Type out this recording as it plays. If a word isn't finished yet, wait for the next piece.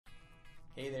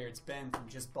Hey there, it's Ben from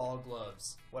Just Ball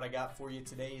Gloves. What I got for you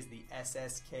today is the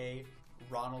SSK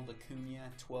Ronald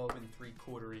Acuna 12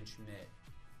 3/4 inch mitt.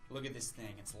 Look at this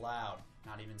thing, it's loud,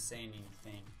 not even saying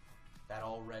anything. That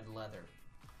all red leather.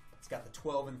 It's got the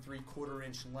 12 3/4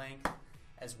 inch length,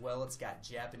 as well it's got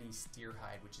Japanese steer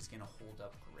hide, which is going to hold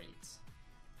up great.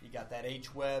 You got that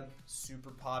H-web,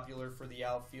 super popular for the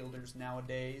outfielders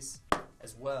nowadays.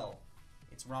 As well,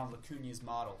 it's Ronald Acuna's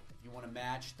model. If you want to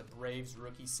match the Braves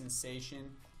rookie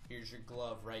sensation, here's your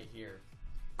glove right here.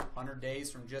 100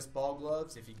 days from Just Ball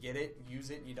Gloves. If you get it,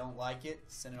 use it, and you don't like it,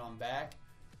 send it on back.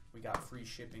 We got free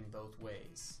shipping both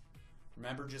ways.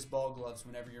 Remember Just Ball Gloves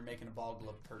whenever you're making a ball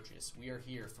glove purchase. We are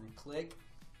here from click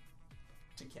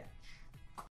to catch.